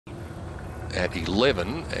at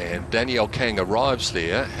 11, and Danielle Kang arrives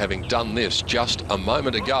there, having done this just a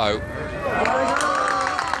moment ago.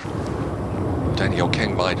 Danielle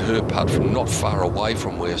Kang made her putt from not far away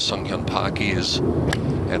from where Sunghyun Park is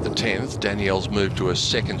at the 10th. Danielle's moved to a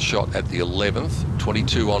second shot at the 11th.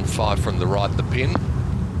 22 on 5 from the right, the pin.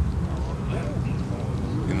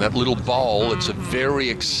 In that little bowl, it's a very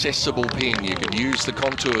accessible pin. You can use the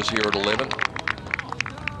contours here at 11.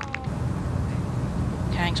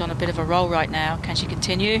 Kang's on a bit of a roll right now. Can she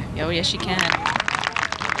continue? Oh, yes, she can.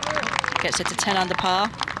 Gets it to 10 under par.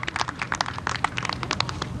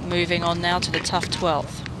 Moving on now to the tough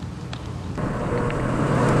 12th.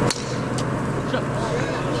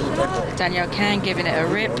 Danielle Kang giving it a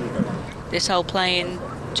rip. This hole playing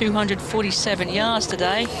 247 yards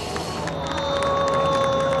today.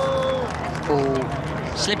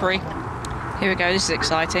 Slippery. Here we go, this is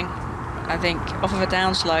exciting. I think off of a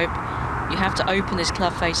downslope, you have to open this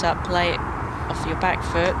club face up, play it off your back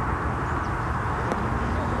foot.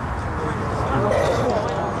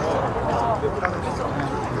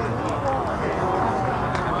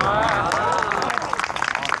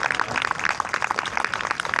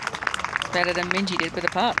 Better than Minjee did with the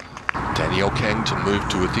putt. Danielle Kang to move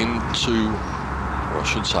to within 2, or I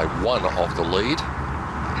should say 1 of the lead.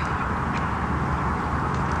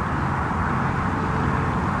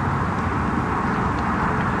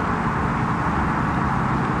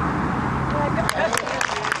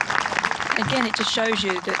 Again, it just shows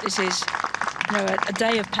you that this is, you know, a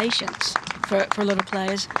day of patience for a lot of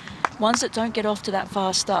players. Ones that don't get off to that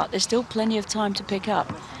fast start, there's still plenty of time to pick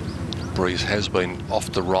up. Breeze has been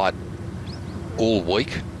off the right all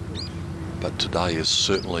week, but today is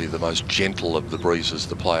certainly the most gentle of the breezes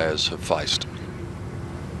the players have faced.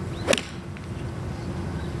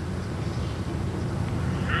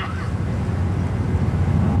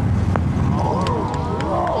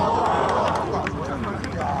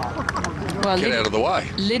 Well, get out of the way.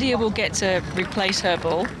 Lydia will get to replace her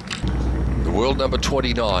ball. The world number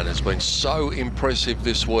 29 has been so impressive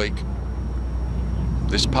this week.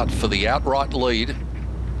 This putt for the outright lead. And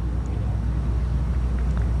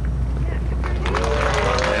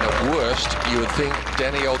at worst, you would think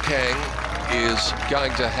Danielle Kang is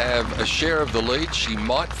going to have a share of the lead. She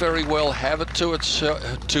might very well have it to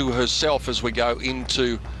herself as we go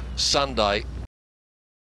into Sunday.